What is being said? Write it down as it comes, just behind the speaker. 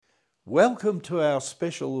Welcome to our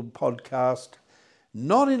special podcast,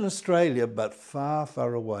 not in Australia, but far,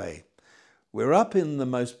 far away. We're up in the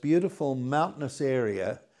most beautiful mountainous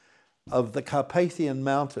area of the Carpathian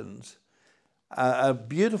Mountains, a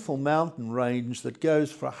beautiful mountain range that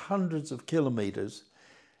goes for hundreds of kilometres.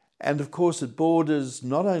 And of course, it borders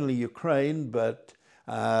not only Ukraine, but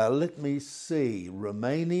Romania,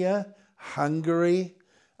 Hungary,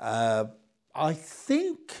 I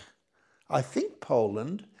think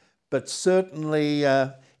Poland, but certainly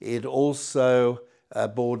it also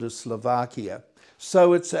borders Slovakia.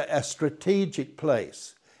 So it's a strategic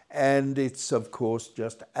place, and it's, of course,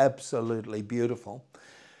 just absolutely beautiful.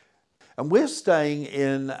 And we're staying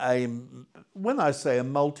in when I say a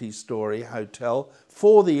multi-storey hotel,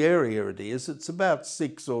 for the area it is, it's about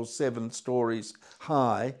 6 or 7 stories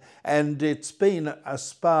high, and it's been a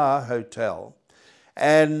spa hotel.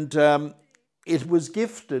 And it was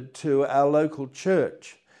gifted to our local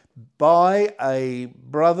church by a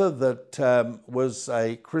brother that was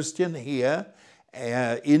a Christian here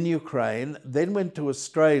in Ukraine, then went to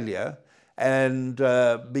Australia and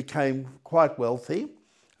became quite wealthy,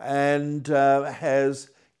 and has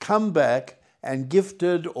come back and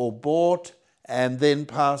gifted or bought and then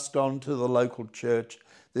passed on to the local church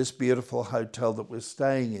this beautiful hotel that we're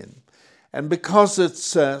staying in. And because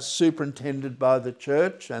it's superintended by the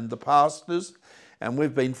church and the pastors, and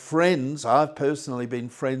we've been friends, I've personally been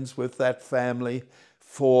friends with that family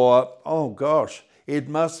for, it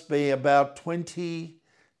must be about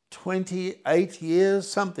 28 years,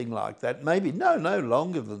 something like that. Maybe, no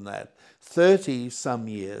longer than that, 30 some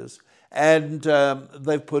years. And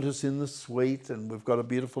they've put us in the suite, and we've got a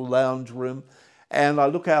beautiful lounge room. And I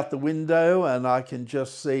look out the window and I can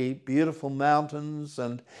just see beautiful mountains,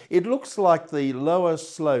 and it looks like the lower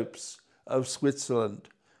slopes of Switzerland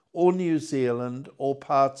or New Zealand or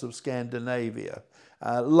parts of Scandinavia.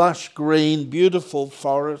 Lush green, beautiful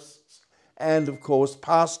forests, and of course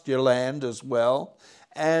pasture land as well.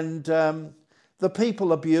 And the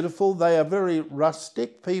people are beautiful. They are very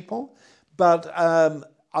rustic people, but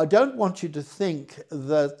I don't want you to think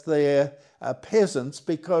that they're peasants,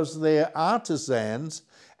 because they're artisans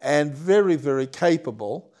and very, very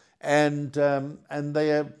capable, and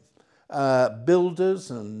they're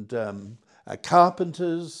builders and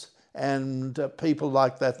carpenters and people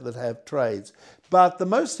like that have trades. But the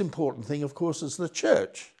most important thing, of course, is the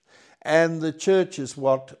church. And the church is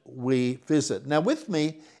what we visit. Now, with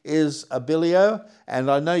me is Abilio,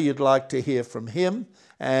 and I know you'd like to hear from him.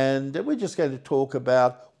 And we're just going to talk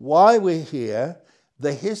about why we're here,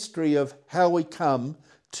 the history of how we come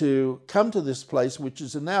to this place, which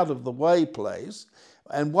is an out-of-the-way place,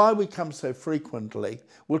 and why we come so frequently.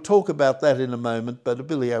 We'll talk about that in a moment, but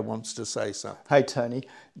Abilio wants to say something. Hey, Tony.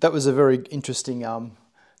 That was a very interesting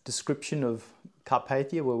description of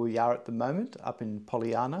Carpathia, where we are at the moment, up in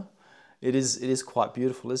Polyana. It is quite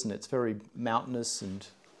beautiful, isn't it? It's very mountainous and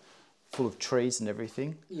full of trees and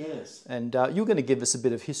everything. Yes. And you're going to give us a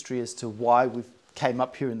bit of history as to why we came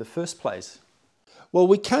up here in the first place. Well,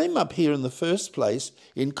 we came up here in the first place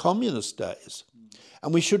in communist days,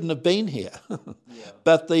 and we shouldn't have been here. Yeah.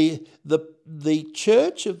 But the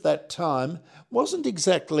church of that time wasn't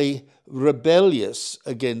exactly rebellious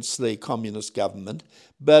against the communist government,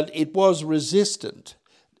 but it was resistant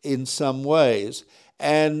in some ways.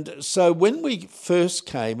 And so when we first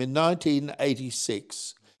came in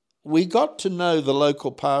 1986, we got to know the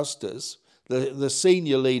local pastors, the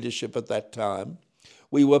senior leadership at that time.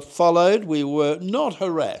 We were followed. We were not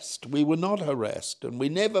harassed. And we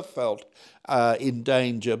never felt in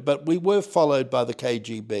danger, but we were followed by the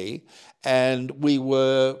KGB, and we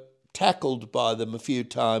were tackled by them a few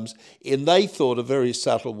times in, they thought, a very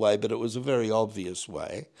subtle way, but it was a very obvious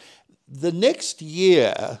way. The next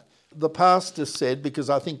year, the pastor said, because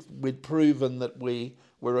I think we'd proven that we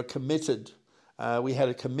were we had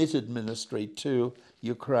a committed ministry to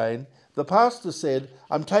Ukraine, the pastor said,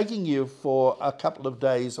 I'm taking you for a couple of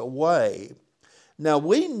days away. Now,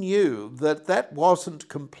 we knew that wasn't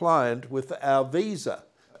compliant with our visa.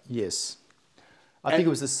 Yes. I think it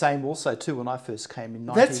was the same also too when I first came in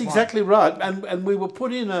 1991. That's exactly right. And we were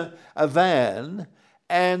put in a van,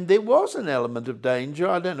 and there was an element of danger.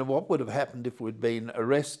 I don't know what would have happened if we'd been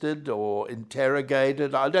arrested or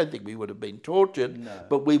interrogated. I don't think we would have been tortured,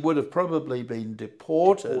 but we would have probably been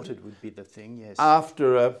deported. Deported would be the thing, yes.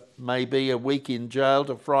 After maybe a week in jail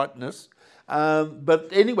to frighten us. But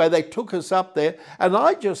anyway, they took us up there, and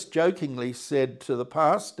I just jokingly said to the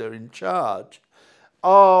pastor in charge,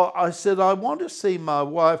 I said, I want to see my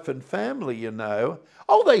wife and family, you know.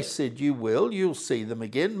 Oh, they said, you'll see them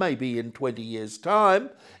again, maybe in 20 years' time,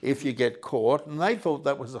 if you get caught. And they thought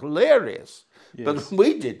that was hilarious. but Yes.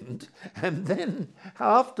 we didn't. And then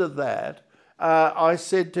after that, I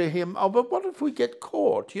said to him, oh, but what if we get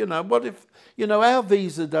caught? What if, our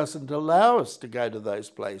visa doesn't allow us to go to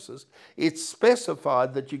those places. It's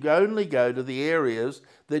specified that you only go to the areas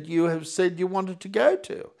that you have said you wanted to go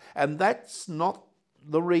to. And that's not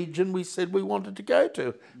the region we said we wanted to go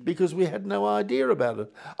to because we had no idea about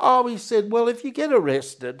it. Oh, he said, well, if you get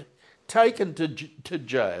arrested, taken to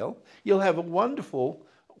jail, you'll have a wonderful,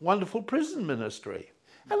 wonderful prison ministry.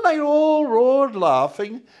 And they all roared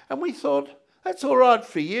laughing, and we thought, that's all right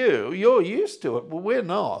for you. You're used to it. Well, we're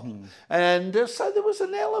not. And so there was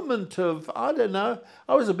an element of, I don't know,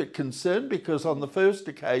 I was a bit concerned because on the first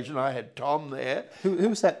occasion I had Tom there. Who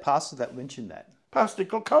was that pastor that mentioned that? Pastor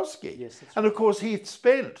Klokowski. Yes, that's and of course he'd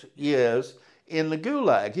spent years in the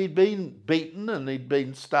Gulag. He'd been beaten and he'd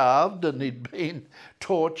been starved and he'd been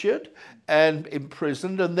tortured and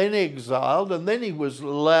imprisoned and then exiled, and then he was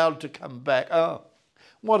allowed to come back. Oh,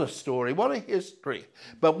 what a story, what a history.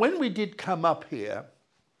 But when we did come up here,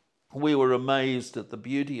 we were amazed at the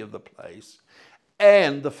beauty of the place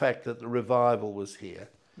and the fact that the revival was here.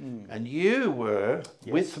 And you were,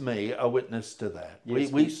 with me, a witness to that.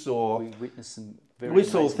 Yes, we saw... We witnessed some very We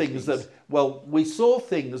saw amazing things we saw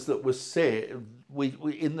things that were said we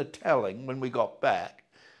in the telling when we got back,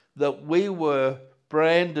 that we were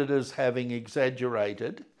branded as having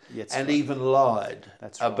exaggerated Yes, and right. even lied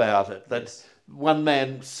That's right. about it. That Yes. one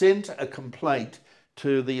man sent a complaint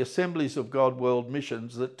to the Assemblies of God World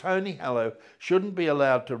Missions that Tony Hallow shouldn't be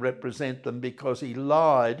allowed to represent them because he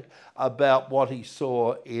lied about what he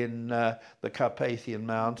saw in the Carpathian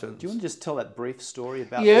Mountains. Do you want to just tell that brief story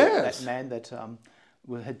about Yes. that man that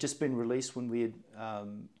had just been released when we had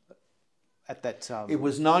at that? It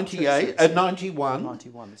was church 91.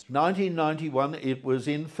 91. That's right. 1991, it was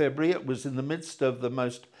in February. It was in the midst of the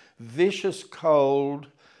most vicious cold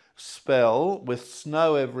spell with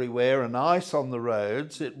snow everywhere and ice on the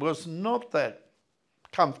roads. It was not that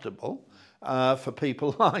comfortable for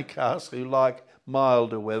people like us who like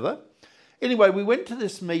milder weather. Anyway, we went to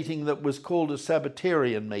this meeting that was called a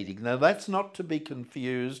Sabbatarian meeting. Now, that's not to be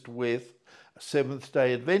confused with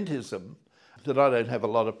Seventh-day Adventism, that I don't have a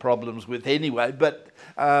lot of problems with anyway, but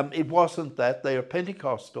it wasn't that. They are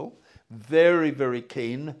Pentecostal, very, very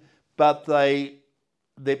keen, but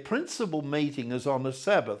their principal meeting is on a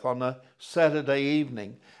Sabbath, on a Saturday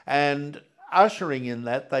evening, and ushering in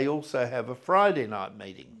that, they also have a Friday night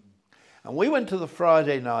meeting. And we went to the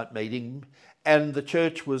Friday night meeting, and the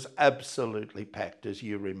church was absolutely packed, as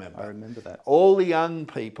you remember. I remember that. All the young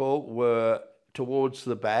people were towards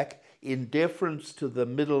the back, in deference to the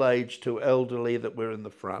middle-aged to elderly that were in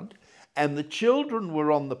the front, and the children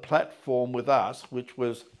were on the platform with us, which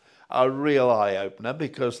was a real eye-opener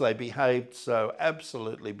because they behaved so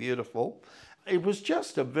absolutely beautiful. It was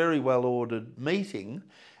just a very well-ordered meeting,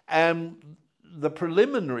 and the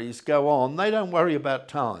preliminaries go on. They don't worry about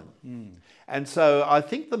time. And so I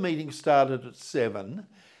think the meeting started at 7,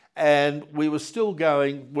 and we were still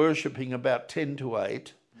going, worshipping about 10 to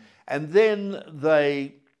 8, and then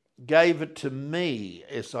they gave it to me,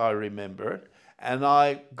 as I remember it, and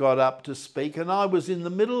I got up to speak, and I was in the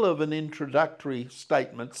middle of an introductory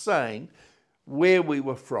statement saying where we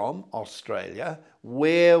were from, Australia,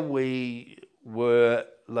 where we were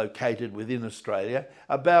located within Australia,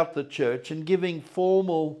 about the church, and giving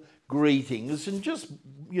formal greetings and just,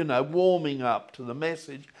 warming up to the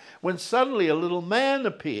message, when suddenly a little man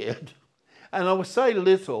appeared. And I would say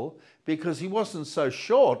little because he wasn't so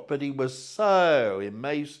short, but he was so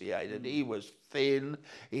emaciated. He was thin,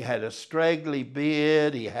 he had a straggly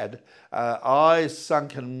beard, he had eyes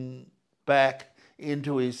sunken back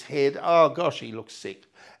into his head. Oh gosh, he looked sick.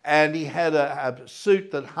 And he had a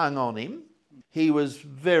suit that hung on him. He was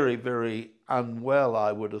very, very unwell,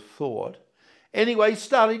 I would have thought. Anyway, he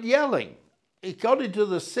started yelling. He got into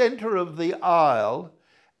the centre of the aisle,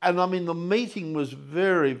 and the meeting was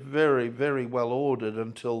very, very, very well ordered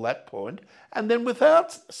until that point. And then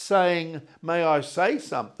without saying, may I say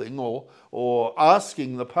something, or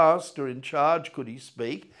asking the pastor in charge, could he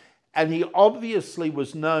speak, and he obviously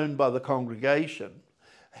was known by the congregation,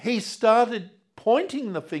 he started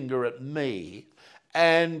pointing the finger at me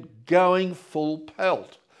and going full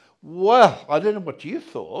pelt. Well, I don't know what you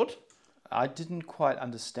thought. I didn't quite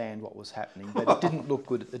understand what was happening, but it didn't look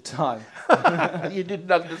good at the time. You didn't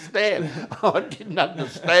understand. I didn't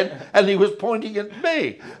understand. And he was pointing at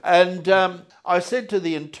me. And I said to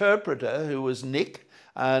the interpreter, who was Nick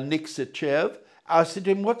Sachev, I said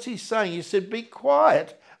to him, what's he saying? He said, be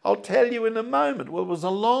quiet. I'll tell you in a moment. Well, it was a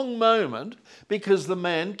long moment because the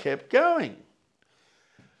man kept going.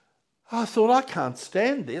 I thought, I can't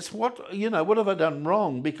stand this. What have I done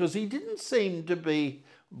wrong? Because he didn't seem to be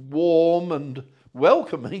warm and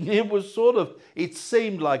welcoming. It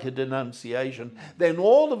seemed like a denunciation. Then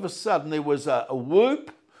all of a sudden there was a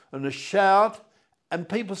whoop and a shout, and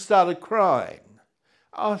people started crying.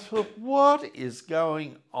 I thought, what is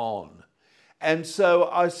going on? And so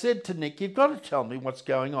I said to Nick, you've got to tell me what's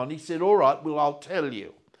going on. He said, all right, well, I'll tell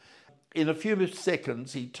you. In a few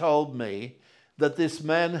seconds, he told me that this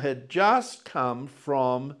man had just come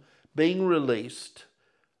from being released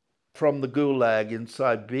from the Gulag in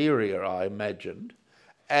Siberia, I imagined.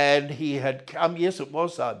 And he had come, yes, it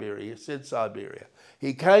was Siberia, he said Siberia.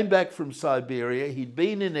 He came back from Siberia, he'd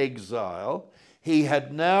been in exile, he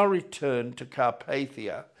had now returned to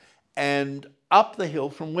Carpathia and up the hill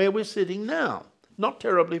from where we're sitting now, not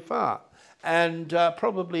terribly far. And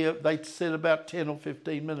probably, they said, about 10 or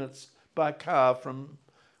 15 minutes by car from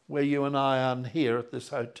where you and I are here at this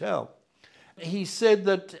hotel. He said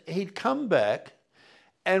that he'd come back,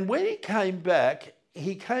 and when he came back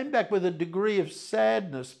with a degree of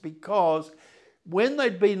sadness, because when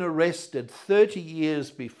they'd been arrested 30 years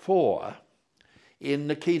before, in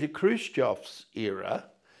Nikita Khrushchev's era,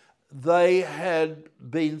 they had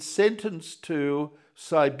been sentenced to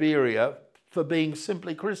Siberia for being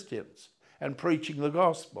simply Christians and preaching the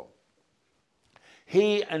gospel.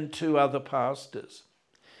 He and 2 other pastors.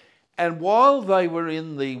 And while they were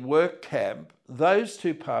in the work camp, those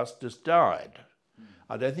 2 pastors died.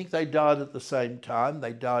 I don't think they died at the same time.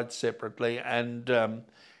 They died separately. And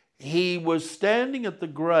he was standing at the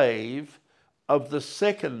grave of the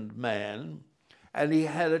second man, and he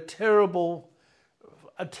had a terrible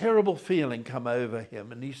feeling come over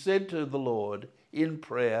him. And he said to the Lord in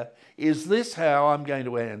prayer, is this how I'm going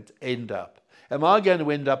to end up? Am I going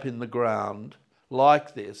to end up in the ground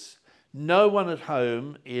like this? No one at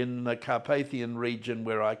home in the Carpathian region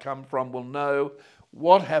where I come from will know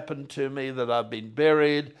what happened to me, that I've been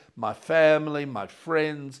buried, my family, my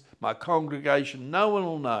friends, my congregation. No one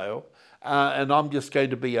will know, and I'm just going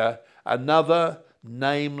to be another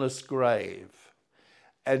nameless grave.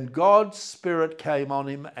 And God's Spirit came on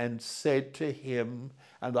him and said to him,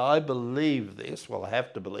 and I believe this, well, I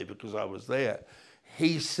have to believe it because I was there.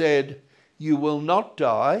 He said, you will not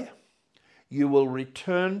die. You will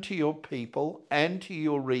return to your people and to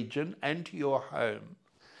your region and to your home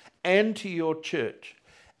and to your church.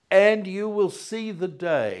 And you will see the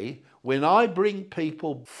day when I bring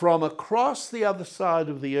people from across the other side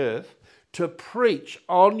of the earth to preach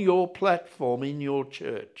on your platform in your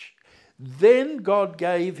church. Then God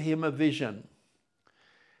gave him a vision.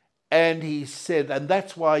 And he said, and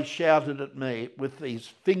that's why he shouted at me with his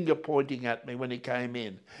finger pointing at me when he came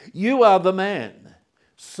in, you are the man.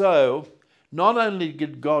 So not only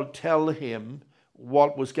did God tell him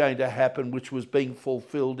what was going to happen, which was being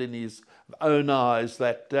fulfilled in his own eyes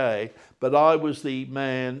that day, but I was the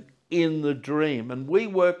man in the dream. And we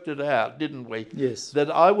worked it out, didn't we? Yes.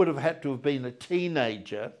 That I would have had to have been a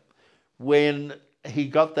teenager when he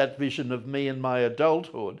got that vision of me in my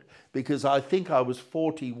adulthood, because I think I was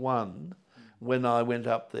 41 when I went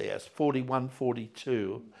up there, 41,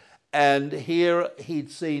 42. And here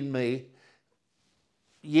he'd seen me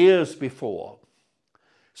years before.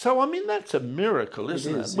 So, I mean, that's a miracle,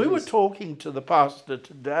 isn't it? We were talking to the pastor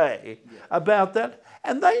today about that,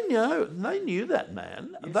 and they knew that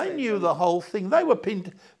man. Yes, they knew the whole thing. They were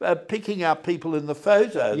picking out people in the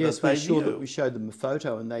photo. Yes, that we showed them a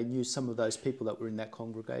photo, and they knew some of those people that were in that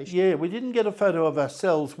congregation. Yeah, we didn't get a photo of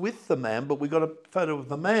ourselves with the man, but we got a photo of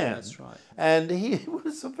the man. That's right. And he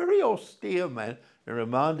was a very austere man. It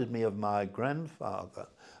reminded me of my grandfather.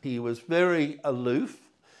 He was very aloof.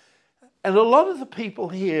 And a lot of the people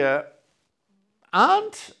here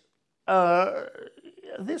aren't,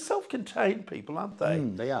 they're self-contained people, aren't they?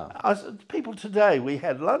 They are. People today we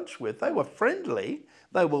had lunch with, they were friendly,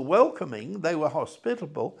 they were welcoming, they were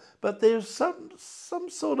hospitable, but there's some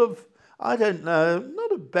sort of, I don't know,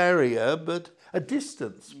 not a barrier, but a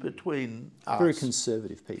distance between us. Very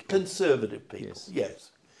conservative people. Conservative people,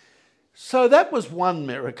 yes. So that was one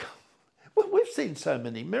miracle. Well, we've seen so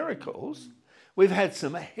many miracles. We've had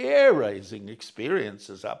some hair-raising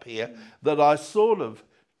experiences up here that I sort of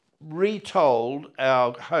retold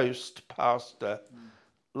our host pastor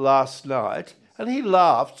last night, and he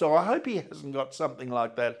laughed, so I hope he hasn't got something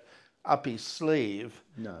like that up his sleeve.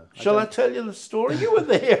 No. Shall I tell you the story? You were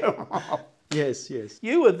there. Yes.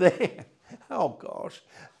 You were there. Oh, gosh.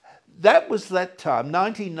 That was that time,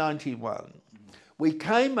 1991. We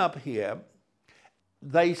came up here.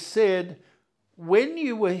 They said, when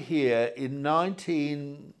you were here in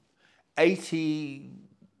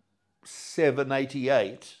 1987,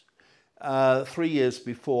 88, 3 years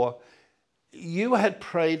before, you had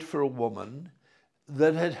prayed for a woman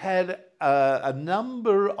that had had a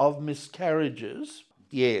number of miscarriages.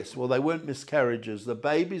 Yes, well, they weren't miscarriages. The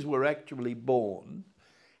babies were actually born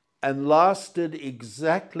and lasted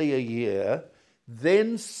exactly a year,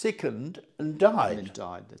 then sickened and died. And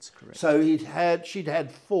died, that's correct. So she'd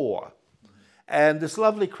had 4. And this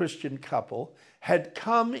lovely Christian couple had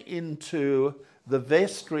come into the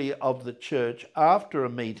vestry of the church after a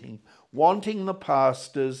meeting, wanting the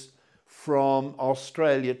pastors from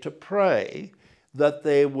Australia to pray that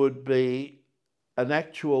there would be an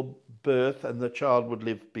actual birth and the child would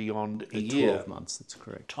live beyond a year. 12 months, that's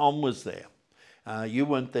correct. Tom was there. You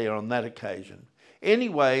weren't there on that occasion.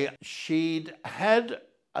 Anyway, she'd had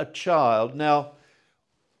a child. Now,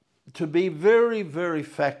 to be very, very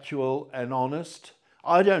factual and honest,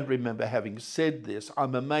 I don't remember having said this.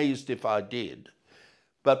 I'm amazed if I did.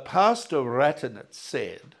 But Pastor Rattenett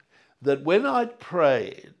said that when I'd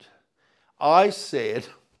prayed, I said,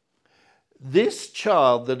 this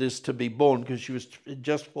child that is to be born, because she was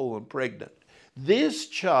just fallen pregnant, this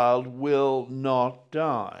child will not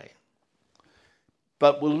die,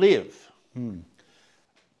 but will live.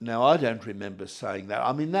 Now, I don't remember saying that.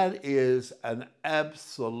 I mean, that is an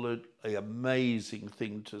absolutely amazing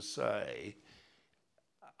thing to say.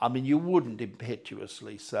 I mean, you wouldn't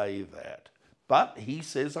impetuously say that. But he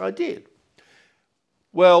says I did.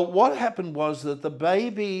 Well, what happened was that the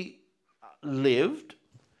baby lived,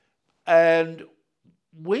 and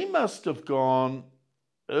we must have gone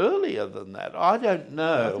earlier than that. I don't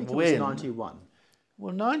know I think when. it was 91.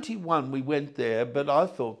 Well, 91 we went there, but I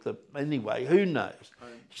thought that, anyway, who knows?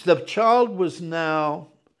 The child was now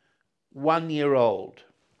 1 year old.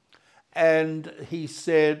 And he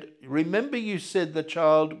said, remember you said the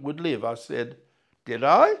child would live? I said, did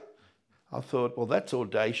I? I thought, well, that's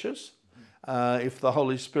audacious. If the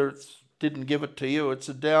Holy Spirit didn't give it to you, it's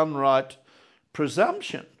a downright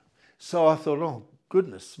presumption. So I thought, oh,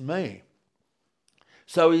 goodness me.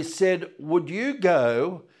 So he said, would you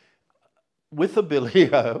go with a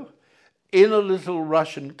billy-o in a little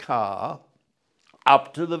Russian car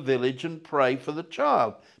up to the village and pray for the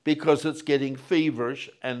child, because it's getting feverish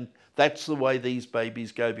and that's the way these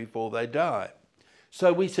babies go before they die.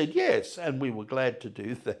 So we said yes, and we were glad to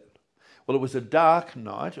do that. Well, it was a dark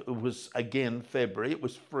night. It was, again, February. It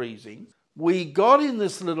was freezing. We got in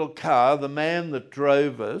this little car. The man that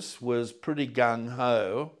drove us was pretty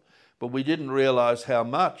gung-ho, but we didn't realise how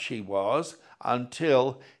much he was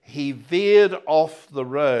until he veered off the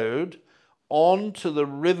road onto the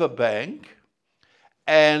riverbank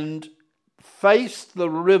and faced the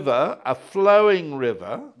river, a flowing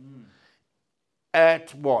river,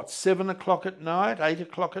 at what, 7 o'clock at night, 8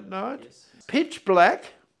 o'clock at night? Yes. Pitch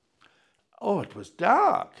black. Oh, it was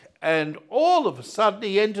dark. And all of a sudden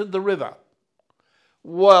he entered the river.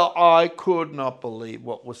 Well, I could not believe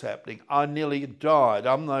what was happening. I nearly died.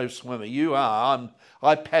 I'm no swimmer. You are.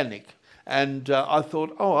 I panicked. And I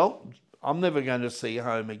thought, oh, well, I'm never going to see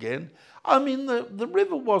home again. I mean, the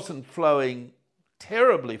river wasn't flowing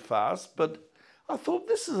terribly fast, but I thought,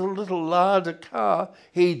 this is a little larder car.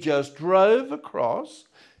 He just drove across.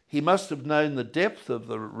 He must have known the depth of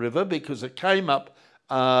the river because it came up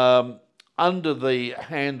under the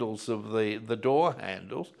handles of the door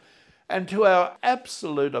handles. And to our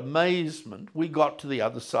absolute amazement, we got to the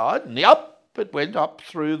other side, and up it went up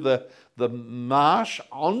through the marsh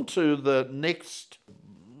onto the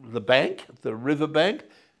bank, the river bank,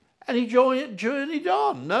 and he journeyed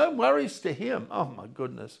on. No worries to him. Oh, my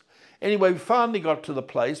goodness. Anyway, we finally got to the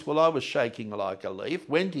place. Well, I was shaking like a leaf,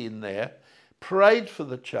 went in there, prayed for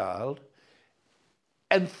the child,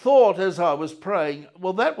 and thought as I was praying,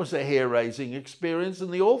 well, that was a hair-raising experience,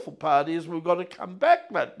 and the awful part is we've got to come back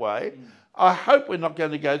that way. I hope we're not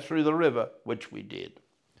going to go through the river, which we did.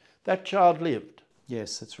 That child lived.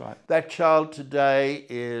 Yes, that's right. That child today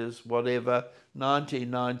is whatever,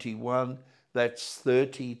 1991, that's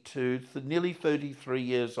 32, nearly 33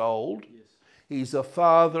 years old. Yes. He's a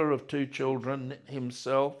father of 2 children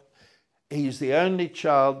himself. He's the only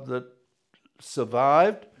child that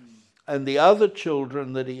survived. And the other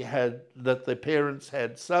children that he had, that the parents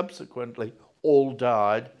had subsequently, all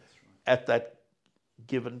died at that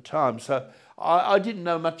given time. So I didn't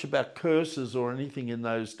know much about curses or anything in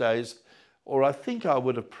those days, or I think I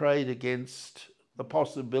would have prayed against the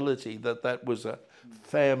possibility that that was a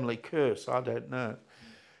family curse. I don't know.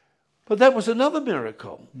 But that was another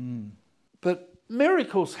miracle. But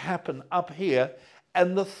miracles happen up here,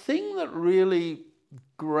 and the thing that really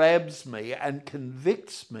grabs me and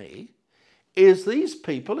convicts me is these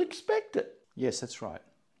people expect it. Yes, that's right.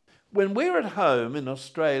 When we're at home in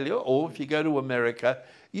Australia, or if you go to America,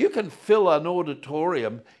 you can fill an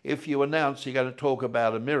auditorium if you announce you're going to talk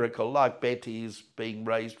about a miracle, like Betty's being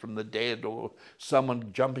raised from the dead or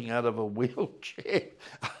someone jumping out of a wheelchair.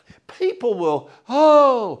 People will,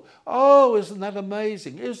 isn't that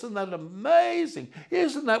amazing? Isn't that amazing?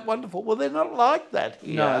 Isn't that wonderful? Well, they're not like that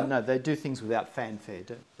here. No, they do things without fanfare,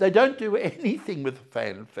 don't They don't do anything with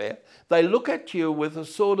fanfare. They look at you with a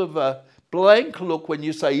sort of a blank look when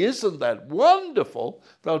you say, isn't that wonderful?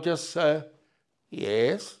 They'll just say,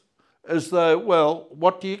 yes, as though, well,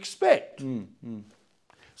 what do you expect?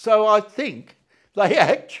 So I think they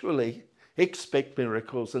actually expect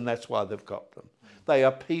miracles, and that's why they've got them. They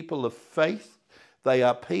are people of faith. They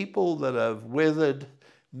are people that have weathered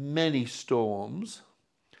many storms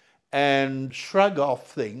and shrug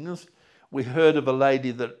off things. We heard of a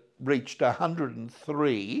lady that reached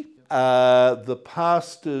 103.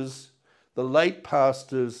 The late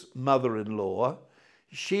pastor's mother-in-law,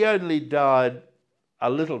 she only died a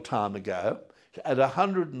little time ago. At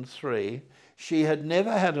 103, she had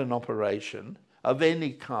never had an operation of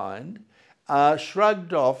any kind,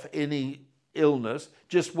 shrugged off any illness,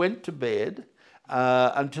 just went to bed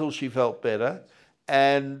until she felt better,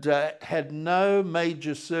 and had no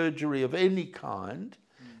major surgery of any kind.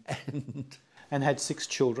 And had 6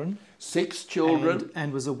 children. 6 children.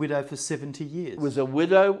 And was a widow for 70 years. Was a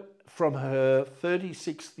widow from her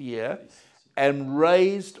 36th year and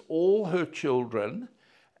raised all her children.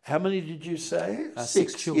 How many did you say?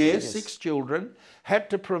 6 children. Yes, 6 children. Had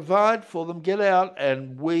to provide for them, get out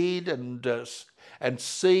and weed and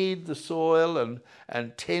seed the soil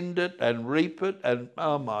and tend it and reap it. And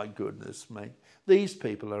oh my goodness me, these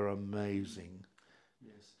people are amazing.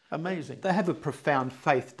 Amazing. They have a profound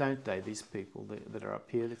faith, don't they, these people that are up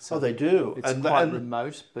here? They do. It's quite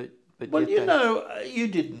remote, but well, you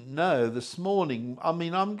didn't know this morning. I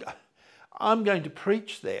mean, I'm going to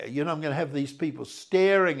preach there. I'm going to have these people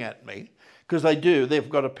staring at me, because they do. They've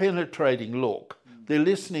got a penetrating look. They're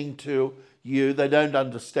listening to you. They don't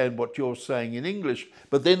understand what you're saying in English,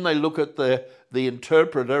 but then they look at the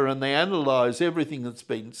interpreter and they analyse everything that's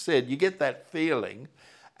been said. You get that feeling.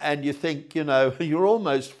 And you think, you're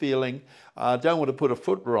almost feeling, I don't want to put a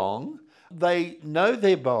foot wrong. They know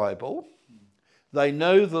their Bible. They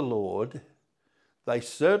know the Lord. They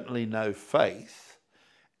certainly know faith.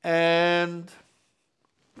 And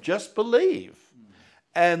just believe.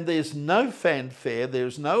 And there's no fanfare.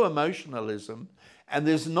 There's no emotionalism. And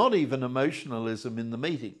there's not even emotionalism in the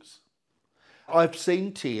meetings. I've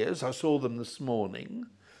seen tears. I saw them this morning.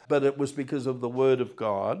 But it was because of the Word of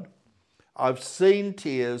God. I've seen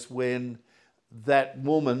tears when that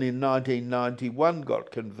woman in 1991 got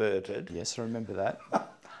converted. Yes, I remember that.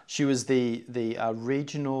 She was the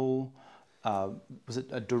regional, was it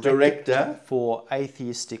a director for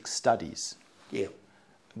atheistic studies? Yeah.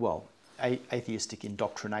 Well, atheistic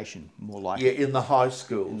indoctrination, more like. Yeah, in the high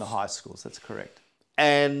schools. In the high schools, that's correct.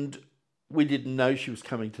 And we didn't know she was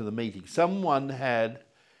coming to the meeting. Someone had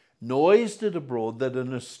noised it abroad that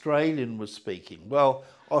an Australian was speaking. Well,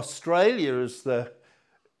 Australia is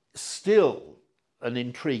still an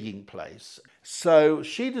intriguing place. So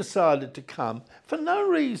she decided to come for no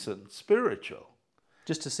reason spiritual.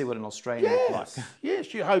 Just to see what an Australian looked like. Yes,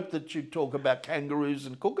 she hoped that she'd talk about kangaroos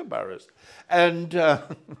and kookaburras. And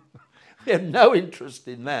we had no interest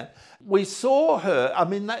in that. We saw her,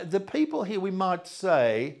 the people here, we might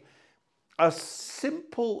say, are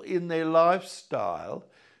simple in their lifestyle.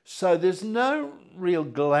 So there's no real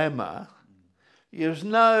glamour. There's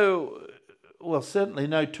certainly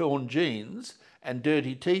no torn jeans and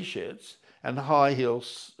dirty T-shirts and high heel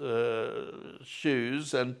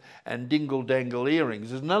shoes and dingle-dangle earrings.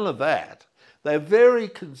 There's none of that. They're very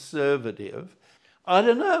conservative. I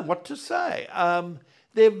don't know what to say.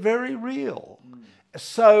 They're very real.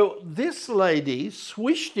 So this lady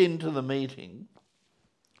swished into the meeting,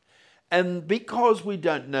 and because we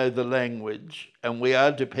don't know the language and we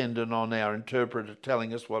are dependent on our interpreter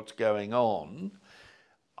telling us what's going on,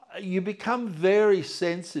 you become very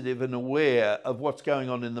sensitive and aware of what's going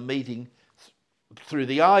on in the meeting through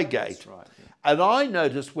the eye gate. That's right, yeah. And I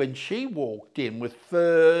noticed when she walked in with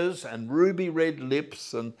furs and ruby red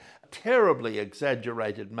lips and terribly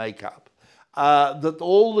exaggerated makeup, that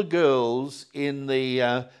all the girls in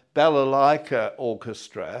the Balalaika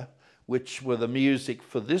Orchestra, which were the music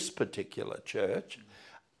for this particular church,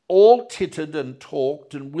 all tittered and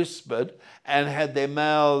talked and whispered and had their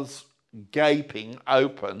mouths gaping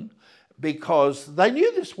open because they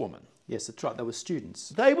knew this woman. Yes, that's right. They were students.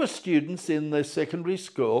 They were students in the secondary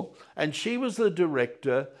school, and she was the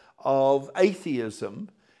director of atheism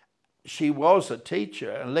she was a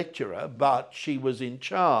teacher and lecturer, but she was in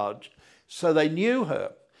charge. So they knew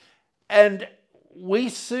her. And we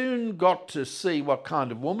soon got to see what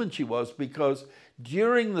kind of woman she was, because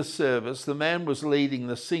during the service, the man was leading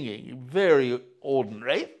the singing, very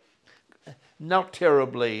ordinary, not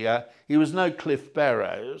terribly, he was no Cliff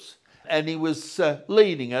Barrows, and he was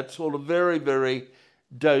leading it sort of very, very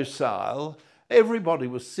docile. Everybody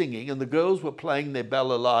was singing and the girls were playing their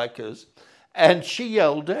balalaikas, and she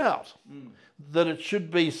yelled out that it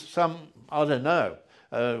should be some, I don't know,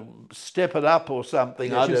 step it up or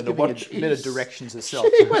something. Yeah, I don't know what. She was giving a bit of directions herself.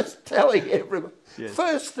 She was telling everybody, Yes.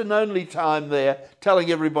 first and only time there,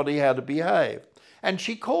 telling everybody how to behave. And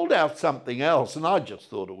she called out something else, and I just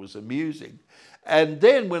thought it was amusing. And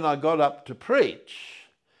then when I got up to preach,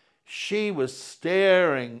 she was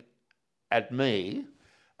staring at me,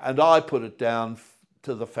 and I put it down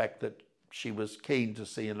to the fact that she was keen to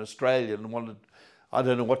see an Australian and wanted, I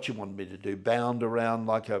don't know what she wanted me to do, bound around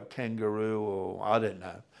like a kangaroo, or I don't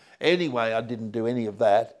know. Anyway, I didn't do any of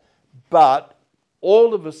that. But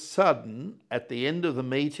all of a sudden, at the end of the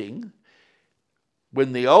meeting,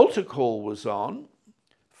 when the altar call was on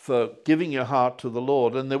for giving your heart to the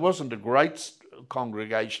Lord, and there wasn't a great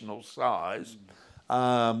congregational size,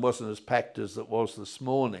 wasn't as packed as it was this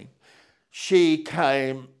morning, she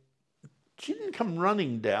didn't come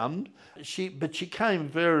running down, but she came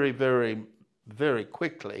very, very, very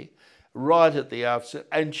quickly, right at the outset,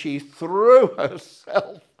 and she threw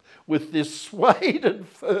herself with this suede and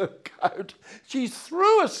fur coat. She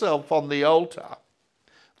threw herself on the altar,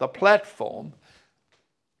 the platform,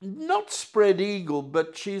 not spread eagle,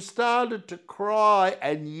 but she started to cry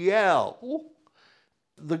and yell.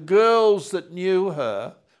 The girls that knew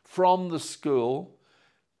her from the school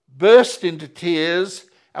burst into tears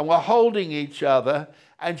and were holding each other,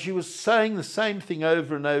 and she was saying the same thing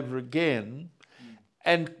over and over again.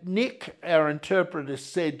 And Nick, our interpreter,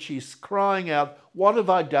 said she's crying out, "What have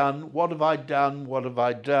I done? What have I done? What have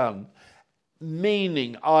I done?"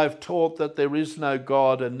 Meaning, I've taught that there is no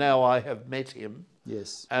God, and now I have met him.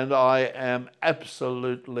 Yes. And I am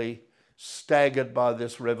absolutely staggered by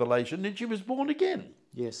this revelation. And she was born again.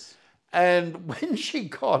 Yes. And when she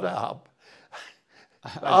got up,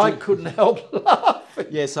 I couldn't help laughing.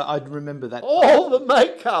 Yes, I remember that. All the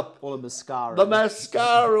makeup, All the mascara. the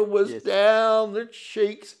mascara was Yes. down the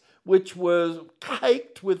cheeks, which was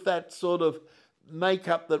caked with that sort of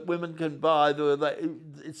makeup that women can buy.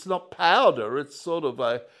 It's not powder, it's sort of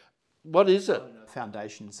a, what is it?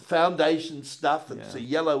 Foundations. Foundation stuff. It's a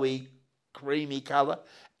yellowy, creamy colour.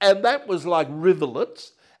 And that was like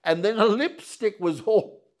rivulets. And then her lipstick was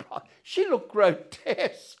all, she looked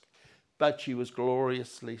grotesque. But she was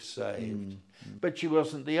gloriously saved. But she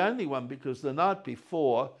wasn't the only one, because the night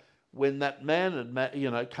before, when that man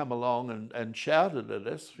had, come along and shouted at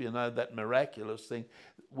us, that miraculous thing,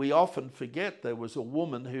 we often forget there was a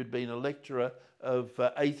woman who'd been a lecturer of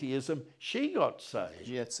atheism. She got saved.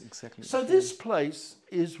 Yes, exactly. So this place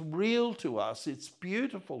is real to us. It's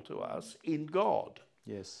beautiful to us in God.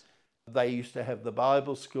 Yes. They used to have the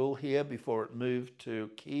Bible school here before it moved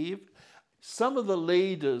to Kiev. Some of the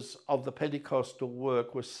leaders of the Pentecostal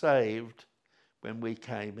work were saved when we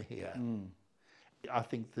came here. I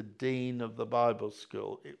think the dean of the Bible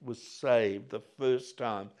school, it was saved the first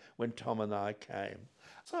time when Tom and I came.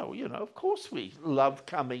 So, of course we love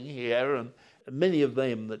coming here, and many of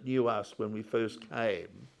them that knew us when we first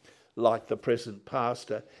came, like the present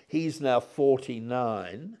pastor, he's now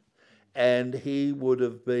 49, and he would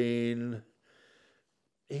have been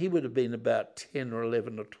about 10 or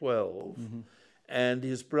 11 or 12. And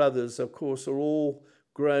his brothers, of course, are all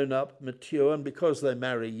grown up, mature, and because they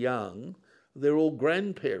marry young, they're all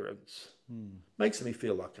grandparents. Makes me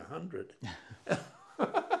feel like 100.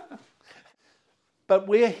 But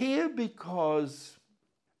we're here because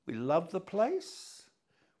we love the place.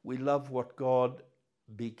 We love what God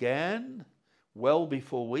began well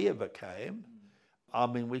before we ever came. I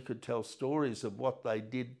mean, we could tell stories of what they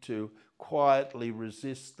did to quietly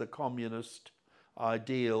resist the communist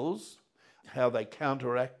ideals, how they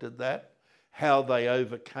counteracted that, how they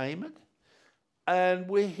overcame it. And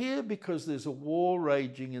we're here because there's a war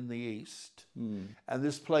raging in the east, and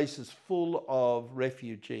this place is full of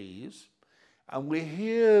refugees. And we're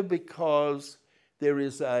here because there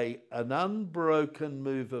is an unbroken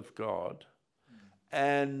move of God,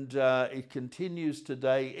 and it continues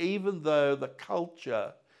today, even though the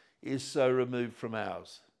culture is so removed from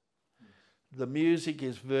ours. The music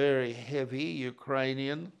is very heavy,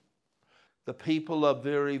 Ukrainian. The people are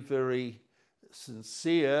very, very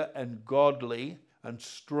sincere and godly and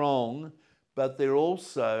strong, but they're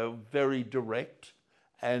also very direct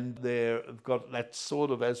and they've got that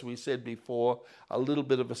sort of, as we said before, a little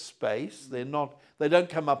bit of a space. They don't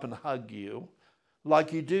come up and hug you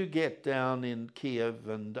like you do get down in Kiev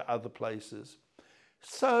and other places.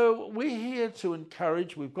 So we're here to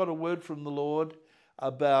encourage. We've got a word from the Lord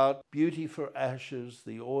about beauty for ashes,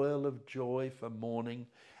 the oil of joy for mourning,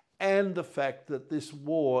 and the fact that this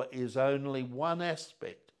war is only one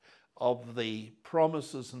aspect of the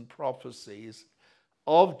promises and prophecies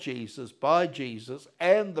of Jesus, by Jesus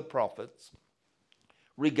and the prophets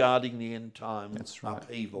regarding the end time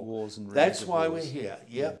upheaval. Wars and that's why wars. we're here.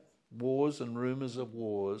 Yep. Wars and rumours of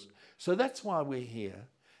wars. So that's why we're here.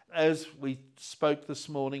 As we spoke this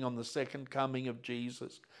morning on the second coming of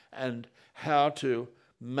Jesus and how to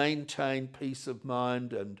maintain peace of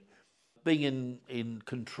mind and being in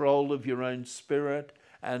control of your own spirit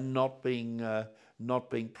and not being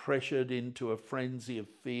pressured into a frenzy of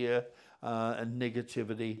fear and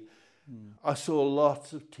negativity. I saw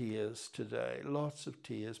lots of tears today, lots of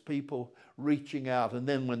tears, people reaching out. And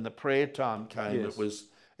then when the prayer time came,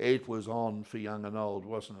 it was on for young and old,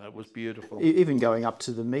 wasn't it? It was beautiful. Even going up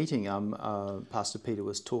to the meeting, Pastor Peter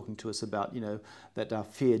was talking to us about, that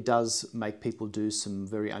fear does make people do some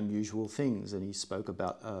very unusual things. And he spoke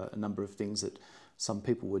about a number of things that some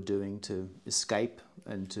people were doing to escape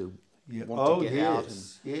and to want to get out.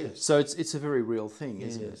 Yes. So it's a very real thing,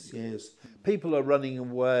 isn't it? Yes. People are running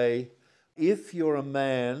away. If you're a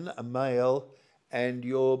male, and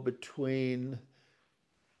you're between,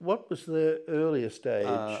 what was the earliest age?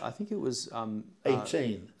 I think it was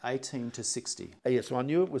 18. 18 to 60. Yes, so I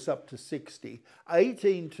knew it was up to 60.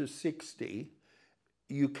 18 to 60,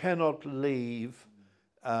 you cannot leave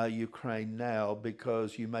Ukraine now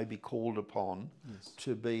because you may be called upon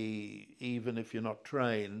to be, even if you're not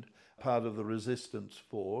trained, part of the resistance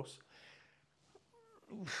force.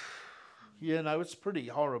 It's pretty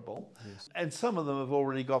horrible. Yes. And some of them have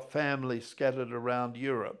already got families scattered around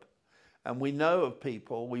Europe. And we know of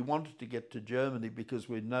people, we wanted to get to Germany because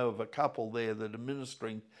we know of a couple there that are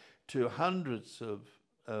ministering to hundreds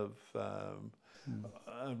of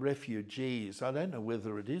refugees. I don't know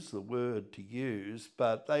whether it is the word to use,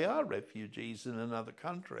 but they are refugees in another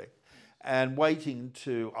country and waiting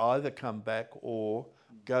to either come back or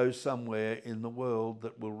go somewhere in the world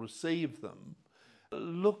that will receive them.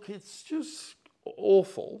 Look, it's just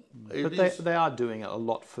awful. But they are doing a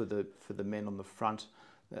lot for the men on the front.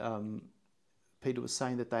 Peter was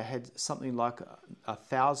saying that they had something like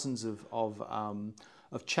thousands of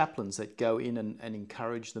chaplains that go in and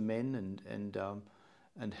encourage the men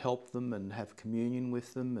and help them and have communion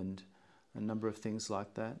with them and a number of things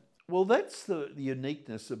like that. Well, that's the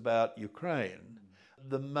uniqueness about Ukraine.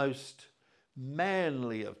 The most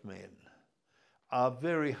manly of men are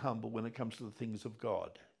very humble when it comes to the things of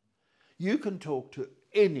God. You can talk to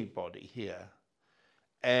anybody here,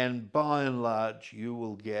 and by and large, you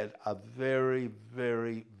will get a very,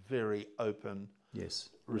 very, very open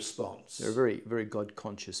response. They're very, very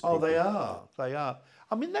God-conscious people. Oh, they are. They are.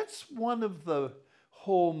 I mean, that's one of the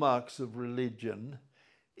hallmarks of religion.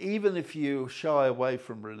 Even if you shy away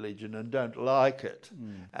from religion and don't like it,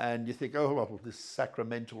 and you think, oh, well, this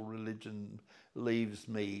sacramental religion leaves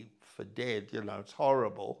me for dead, it's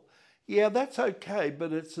horrible. Yeah, that's okay,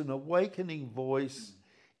 but it's an awakening voice.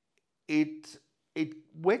 It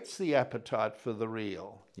whets the appetite for the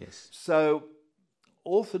real. Yes. So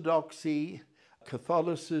Orthodoxy,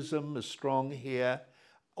 Catholicism is strong here.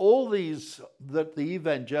 All these that the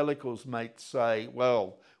evangelicals might say,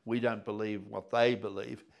 well, we don't believe what they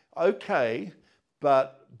believe. Okay,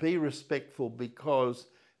 but be respectful because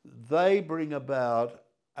they bring about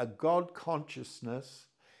a God consciousness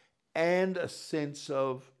and a sense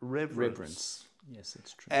of reverence. Yes,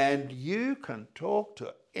 that's true. And you can talk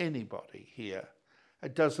to anybody here.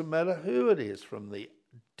 It doesn't matter who it is, from the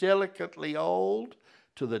delicately old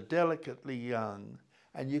to the delicately young.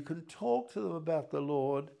 And you can talk to them about the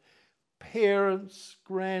Lord. Parents,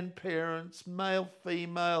 grandparents, male,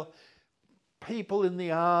 female, people in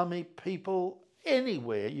the army, people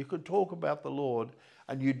anywhere. You can talk about the Lord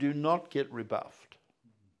and you do not get rebuffed.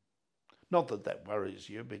 Not that that worries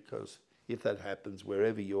you, because if that happens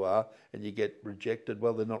wherever you are and you get rejected,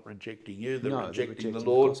 well, they're not rejecting you, they're rejecting the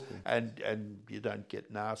Lord, and you don't get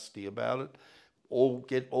nasty about it or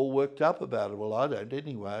get all worked up about it. Well, I don't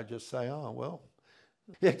anyway. I just say, oh, well,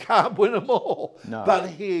 you can't win them all. No. But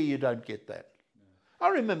here you don't get that. No. I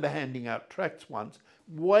remember handing out tracts once,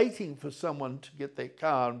 waiting for someone to get their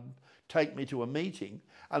car and take me to a meeting,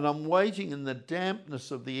 and I'm waiting in the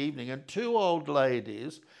dampness of the evening, and two old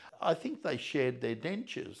ladies, I think they shared their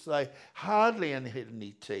dentures. They hardly had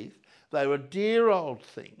any teeth. They were dear old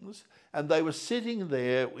things, and they were sitting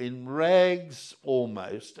there in rags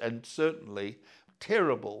almost, and certainly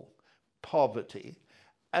terrible poverty.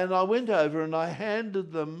 And I went over and I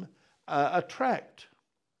handed them a tract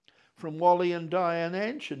from Wally and Diane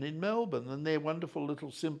Anshin in Melbourne, and their wonderful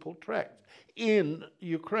little simple tract in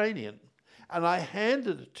Ukrainian. And I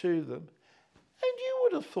handed it to them, and you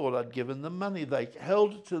would have thought I'd given them money. They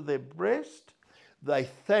held it to their breast. They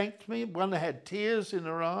thanked me. One had tears in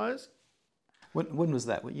her eyes. When was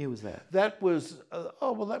that? What year was that? That was,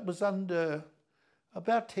 that was under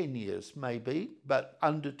about 10 years maybe, but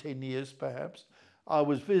under 10 years perhaps. I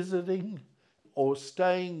was visiting or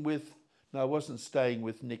staying with, no, I wasn't staying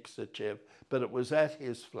with Nick Zachev, but it was at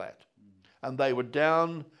his flat. And they were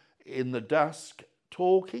down in the dusk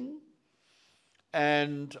talking,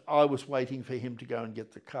 and I was waiting for him to go and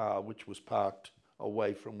get the car, which was parked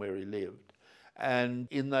away from where he lived. And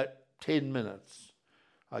in that 10 minutes,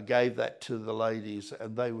 I gave that to the ladies,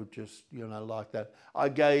 and they were just, like that. I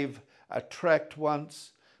gave a tract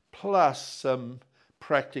once, plus some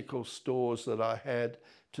practical stores that I had,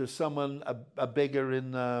 to someone, a beggar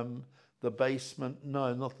in the basement.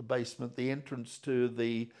 No, not the basement, the entrance to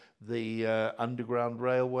the underground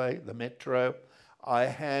railway, the metro. I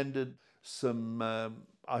handed some,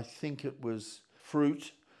 I think it was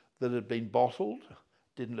fruit that had been bottled.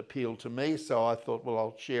 Didn't appeal to me, so I thought, well,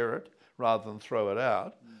 I'll share it rather than throw it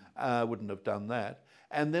out. I wouldn't have done that.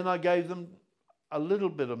 And then I gave them a little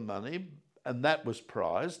bit of money, and that was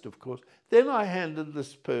prized, of course. Then I handed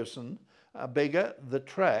this person, a beggar, the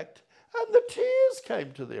tract, and the tears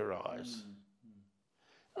came to their eyes.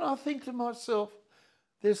 And I think to myself,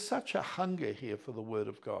 there's such a hunger here for the Word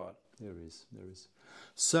of God. There is.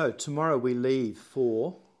 So tomorrow we leave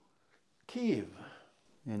for Kiev.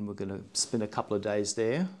 And we're going to spend a couple of days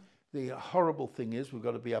there. The horrible thing is we've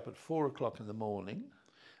got to be up at 4 o'clock in the morning,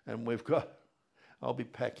 and I'll be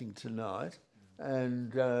packing tonight,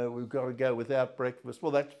 and we've got to go without breakfast.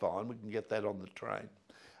 Well, that's fine. We can get that on the train.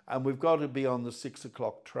 And we've got to be on the 6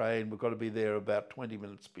 o'clock train. We've got to be there about 20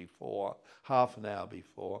 minutes before, half an hour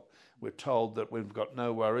before. We're told that we've got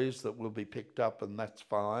no worries, that we'll be picked up, and that's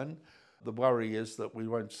fine. The worry is that we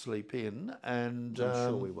won't sleep in. And I'm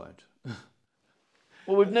sure we won't.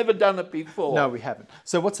 Well, we've never done it before. No, we haven't.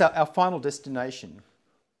 So what's our final destination?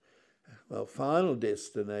 Well, final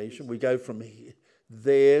destination, we go from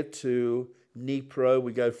there to Dnipro.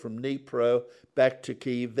 We go from Dnipro back to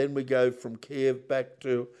Kiev. Then we go from Kiev back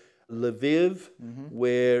to Lviv,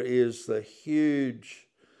 where is the huge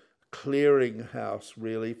clearinghouse,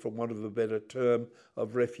 really, for want of a better term,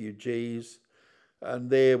 of refugees.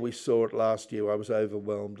 And there we saw it last year. I was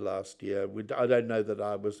overwhelmed last year. I don't know that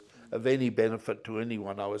I was of any benefit to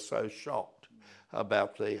anyone. I was so shocked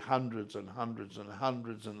about the hundreds and hundreds and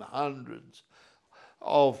hundreds and hundreds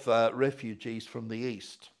of refugees from the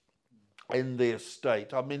east in their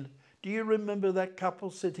state. I mean, do you remember that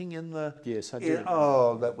couple sitting in the... Yes, I do.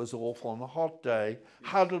 Oh, that was awful. On a hot day,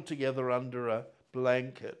 huddled together under a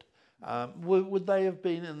blanket. Would they have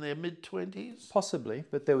been in their mid-20s? Possibly,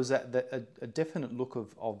 but there was a definite look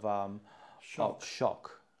of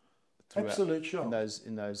shock. Absolute shock. In those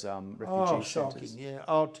refugee shocking, centres. yeah.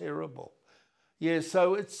 Oh, terrible. Yeah,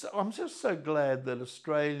 so I'm just so glad that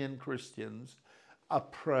Australian Christians are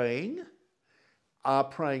praying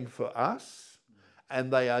for us,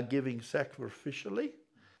 and they are giving sacrificially,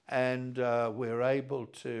 and we're able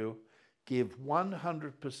to give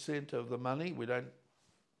 100% of the money. We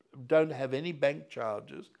don't have any bank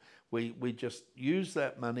charges. We just use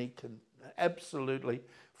that money absolutely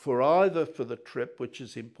for either for the trip, which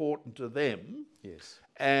is important to them, yes,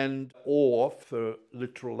 or for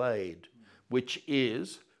literal aid, which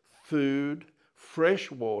is food, fresh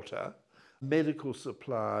water, medical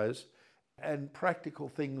supplies, and practical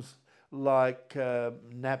things like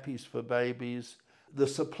nappies for babies. The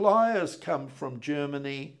suppliers come from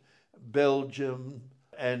Germany, Belgium,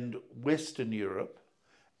 and Western Europe,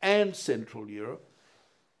 and Central Europe,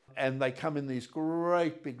 and they come in these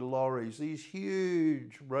great big lorries, these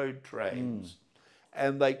huge road trains,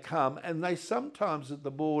 and they come, and they sometimes at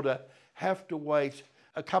the border have to wait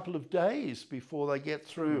a couple of days before they get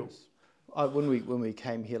through. Yes. When we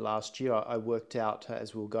came here last year, I worked out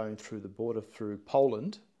as we were going through the border through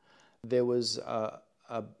Poland, there was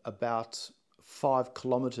about 5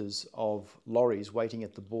 kilometres of lorries waiting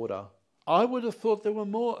at the border. I would have thought there were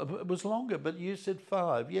more. It was longer, but you said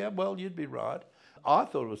 5. Yeah, well, you'd be right. I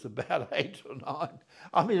thought it was about 8 or 9.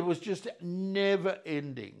 I mean, it was just never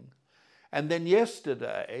ending. And then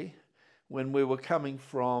yesterday, when we were coming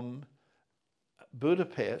from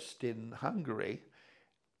Budapest in Hungary,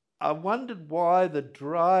 I wondered why the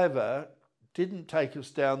driver didn't take us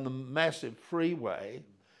down the massive freeway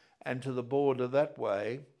and to the border that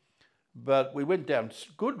way, but we went down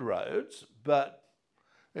good roads, but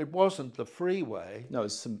it wasn't the freeway. No, it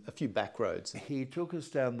was a few back roads. He took us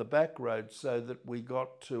down the back road so that we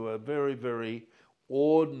got to a very, very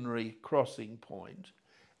ordinary crossing point,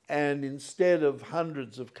 and instead of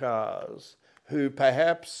hundreds of cars who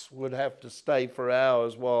perhaps would have to stay for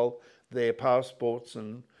hours while their passports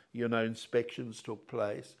and inspections took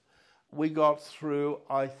place, we got through,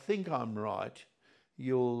 I think I'm right,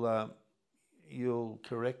 you'll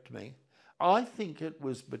correct me, I think it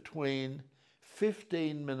was between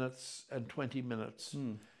 15 minutes and 20 minutes,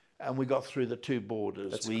 and we got through the two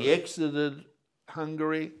borders. That's we correct. exited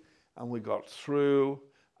Hungary and we got through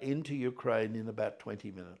into Ukraine in about 20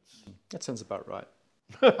 minutes. That sounds about right.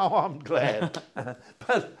 Oh, I'm glad.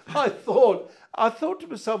 But I thought to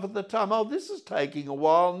myself at the time, oh, this is taking a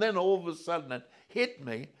while, and then all of a sudden it hit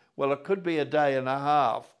me. Well, it could be a day and a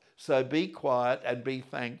half, so be quiet and be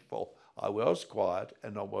thankful. I was quiet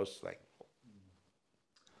and I was thankful.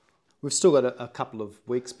 We've still got a couple of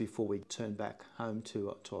weeks before we turn back home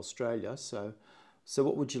to Australia. So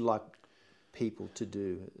what would you like people to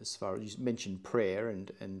do as far as you mentioned prayer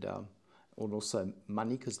and also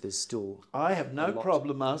money, because there's still I have no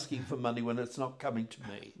problem asking for money when it's not coming to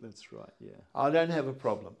me. That's right, yeah. I don't have a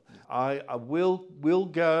problem. I will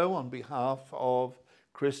go on behalf of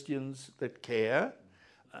Christians that care,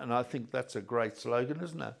 and I think that's a great slogan,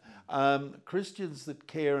 isn't it? Christians that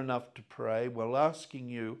care enough to pray. We're asking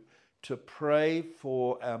you to pray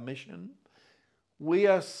for our mission. We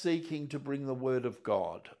are seeking to bring the Word of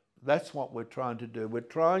God. That's what we're trying to do. We're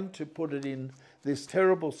trying to put it in this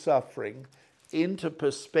terrible suffering into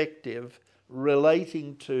perspective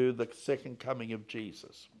relating to the second coming of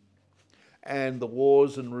Jesus and the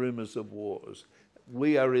wars and rumours of wars.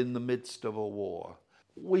 We are in the midst of a war.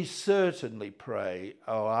 We certainly pray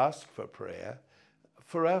or ask for prayer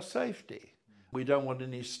for our safety. We don't want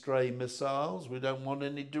any stray missiles. We don't want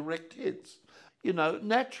any direct hits.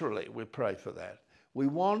 Naturally we pray for that. We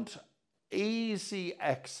want easy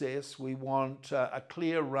access. We want a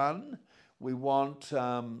clear run. We want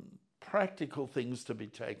practical things to be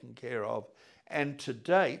taken care of. And to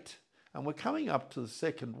date, and we're coming up to the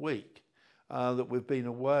second week that we've been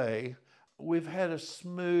away, we've had a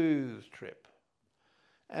smooth trip.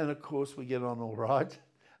 And of course we get on all right.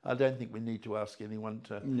 I don't think we need to ask anyone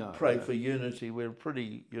to pray for unity. We're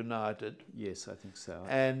pretty united. Yes, I think so.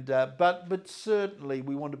 And but certainly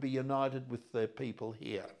we want to be united with the people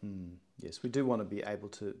here. Yes, we do want to be able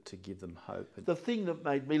to give them hope. The thing that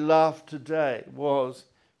made me laugh today was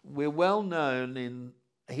we're well known in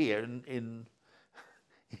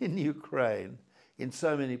Ukraine, in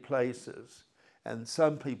so many places, and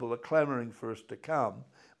some people are clamouring for us to come.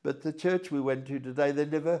 But the church we went to today, they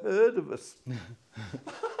never heard of us.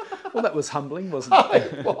 Well, that was humbling, wasn't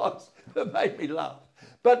it? It was. It made me laugh.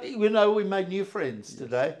 But, we made new friends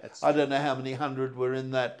today. Yes, I don't know how many hundred were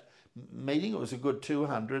in that meeting. It was a good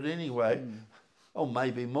 200 anyway, or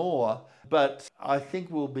maybe more. But I think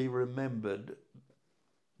we'll be remembered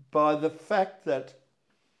by the fact that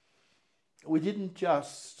we didn't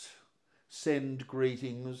just send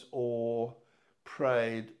greetings or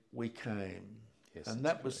prayed, we came. Yes, and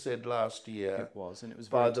that was said last year. It was, and it was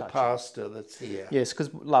by very the touching. pastor that's here. Yes,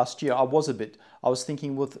 because last year I was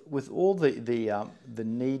thinking with all the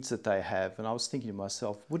needs that they have, and I was thinking to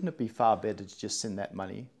myself, wouldn't it be far better to just send that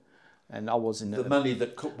money? And I was in the money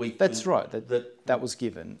that we. That's right. That was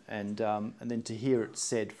given, and then to hear it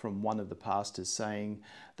said from one of the pastors saying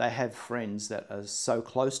they have friends that are so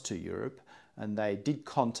close to Europe, and they did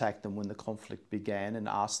contact them when the conflict began and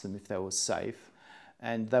asked them if they were safe.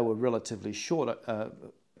 And they were relatively short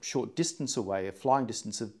distance away, a flying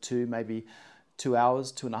distance of maybe 2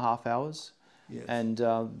 hours, 2.5 hours. Yes. And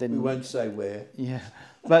then we won't say where. Yeah,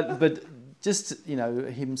 but just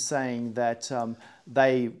him saying that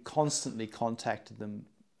they constantly contacted them,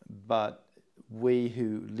 but we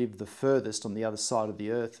who lived the furthest on the other side of the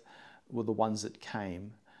earth were the ones that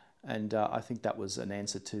came, and I think that was an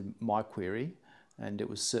answer to my query, and it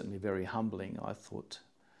was certainly very humbling, I thought.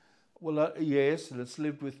 Well, yes, and it's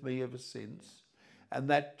lived with me ever since. And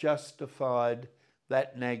that justified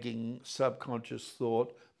that nagging subconscious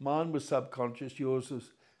thought. Mine was subconscious, yours was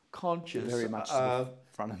conscious. Very much to the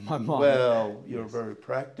front of my mind. Well, you're very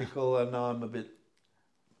practical and I'm a bit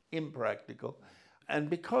impractical. And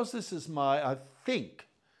because this is I think,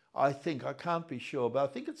 I can't be sure, but I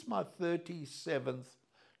think it's my 37th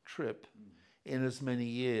trip in as many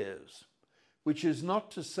years, which is not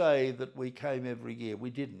to say that we came every year. We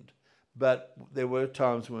didn't. But there were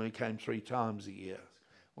times when we came 3 times a year.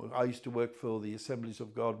 I used to work for the Assemblies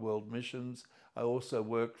of God World Missions. I also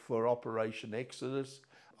worked for Operation Exodus.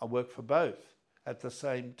 I worked for both at the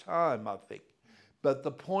same time, I think. But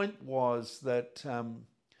the point was that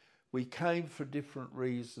we came for different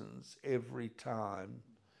reasons every time.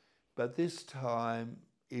 But this time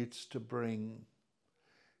it's to bring,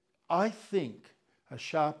 I think, a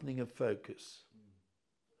sharpening of focus.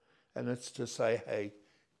 And it's to say, hey,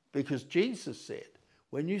 because Jesus said,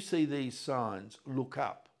 when you see these signs, look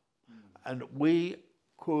up. And we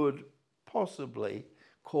could possibly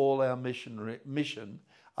call our mission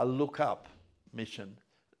a look up mission,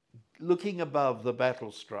 looking above the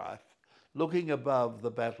battle strife, looking above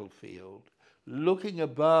the battlefield, looking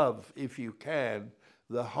above, if you can,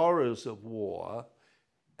 the horrors of war,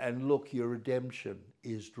 and look, your redemption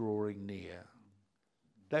is drawing near.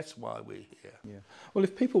 That's why we're here. Yeah. Well,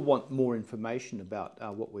 if people want more information about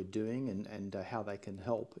what we're doing and how they can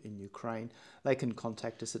help in Ukraine, they can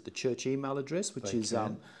contact us at the church email address, which is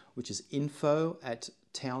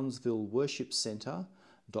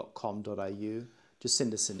info@townsvilleworshipcentre.com.au. Just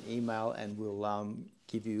send us an email and we'll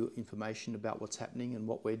give you information about what's happening and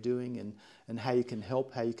what we're doing and how you can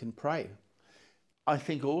help, how you can pray. I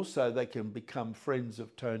think also they can become friends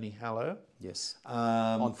of Tony Hallow. Yes.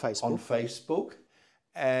 On Facebook.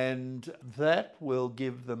 And that will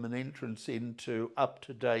give them an entrance into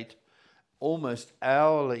up-to-date, almost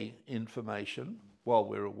hourly information while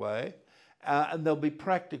we're away. And there'll be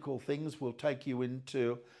practical things. We'll take you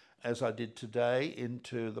into, as I did today,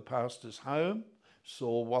 into the pastor's home,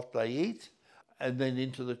 saw what they eat, and then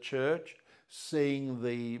into the church, seeing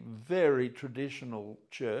the very traditional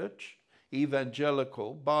church,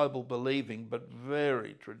 evangelical, Bible-believing, but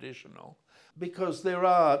very traditional. Because there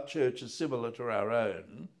are churches similar to our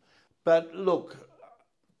own. But look,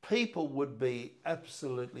 people would be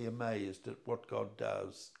absolutely amazed at what God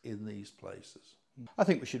does in these places. I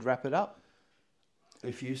think we should wrap it up.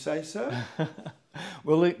 If you say so.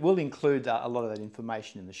 We'll include a lot of that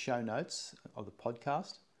information in the show notes of the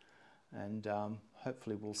podcast. And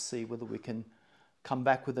hopefully we'll see whether we can come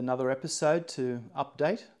back with another episode to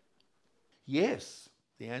update. Yes.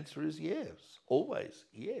 The answer is yes. Always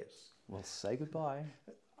yes. Well, say goodbye.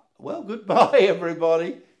 Well, goodbye,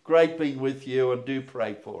 everybody. Great being with you, and do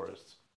pray for us.